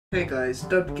Hey guys,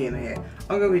 Dub Gamer here.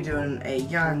 I'm gonna be doing a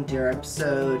Yandere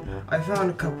episode. I found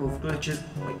a couple of glitches.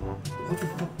 Wait, what the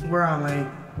fuck? Where am I?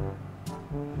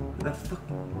 The fuck?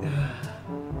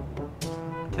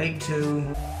 Take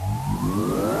two.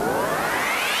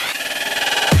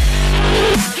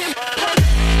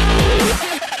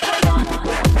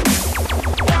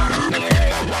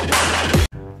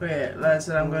 Wait, like I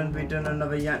said, I'm going to be doing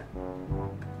another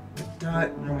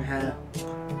wrong hair.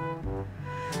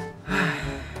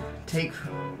 Take,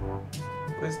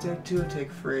 was take two or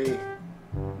take three?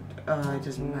 It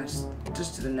doesn't matter,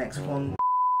 just to the next one.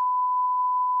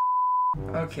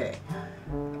 Okay,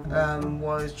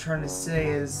 what I was trying to say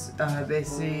is,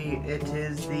 basically it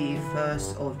is the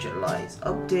 1st of July's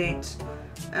update,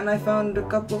 and I found a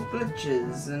couple of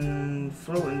glitches and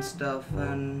floating stuff,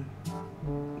 and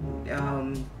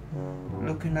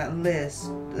looking at a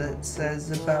list that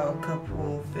says about a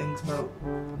couple of things about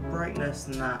brightness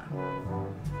and that.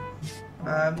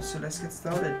 So let's get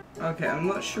started. Okay, I'm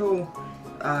not sure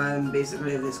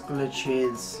basically if this glitch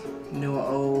is new or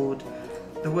old.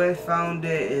 The way I found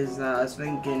it is that I was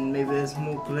thinking maybe there's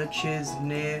more glitches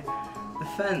near the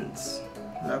fence,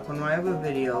 like on my other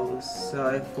videos, so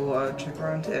I thought I'd check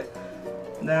around it.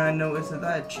 Then I noticed that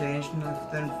had changed, and I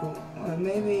then thought, well,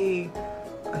 maybe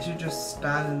I should just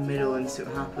stand in the middle and see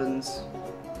what happens.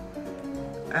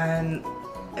 And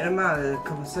in a matter of a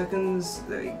couple of seconds,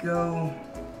 there you go.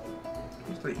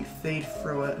 It's like you fade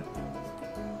through it.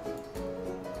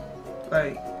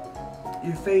 Like,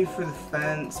 you fade through the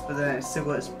fence, but then it's still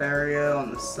got its barrier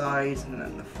on the sides and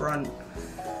then the front.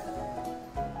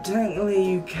 Technically,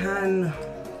 you can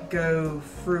go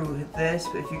through this,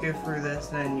 but if you go through this,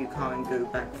 then you can't go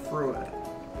back through it.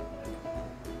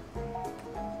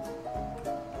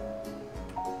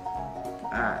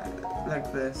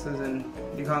 Like this, as in,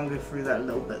 you can't go through that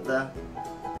little bit there.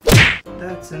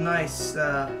 That's a nice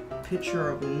picture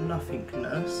of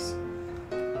nothingness.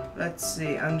 Let's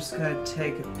see, I'm just going to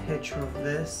take a picture of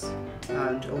this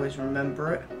and always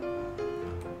remember it.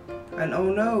 And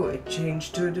oh no, it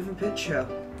changed to a different picture.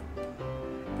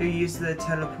 You use the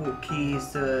teleport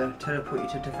keys to teleport you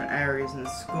to different areas in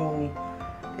school.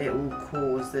 It will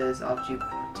cause this after you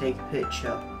take a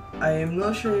picture. I am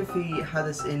not sure if he had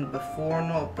this in before or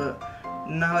not, but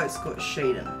now it's got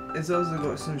shading. It's also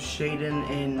got some shading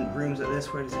in rooms like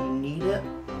this where it doesn't need it.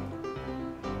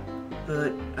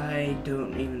 But I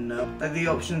don't even know. Like the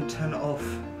option to turn it off,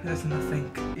 there's nothing.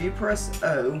 If you press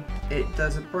O, it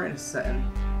does a brightness setting.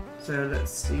 So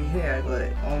let's see here, I got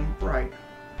it on bright.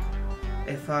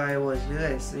 If I were to do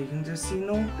this, you can just see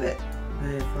no bit.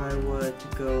 But if I were to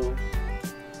go,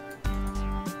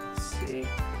 let's see.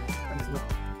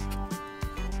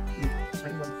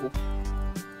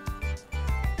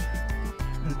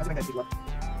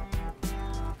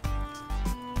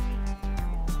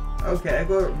 Okay, I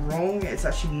got it wrong. It's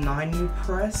actually 9 you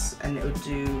press, and it would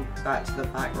do back to the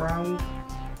background.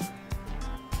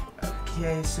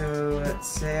 Okay, so let's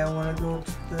say I want to go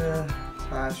to the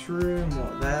classroom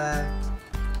or there.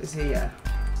 Let's see, yeah,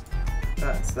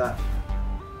 that's that.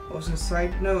 Also,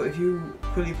 side note: if you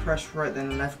quickly press right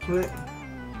then left click,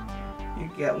 you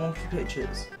get one of the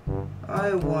pictures.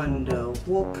 I wonder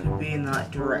what could be in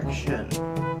that direction.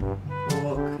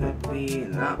 What could be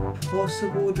in that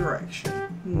possible direction?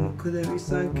 Could there be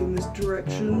something in this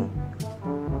direction?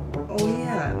 Oh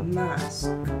yeah, mask.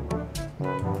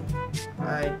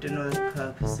 I don't know the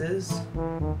purposes.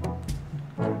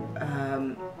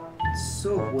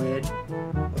 Sort of weird.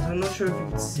 I'm not sure if you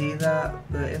can see that,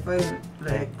 but if I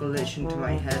let it glitch into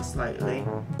my head slightly.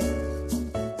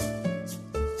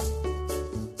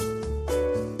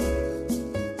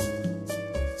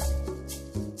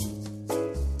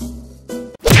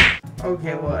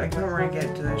 Okay, well, I can't really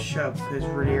get to the shop because it's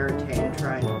really irritating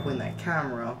trying to point that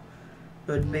camera.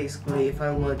 But basically, if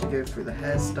I were to go through the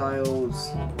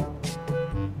hairstyles,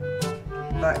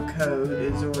 that code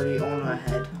is already on her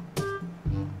head.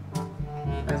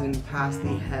 As in past the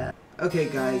hair. Okay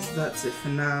guys, that's it for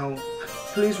now.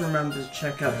 Please remember to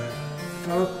check out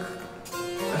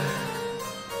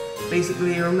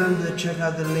basically, remember to check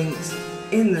out the links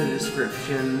in the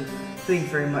description. Thank you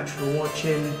very much for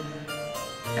watching.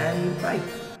 And bye.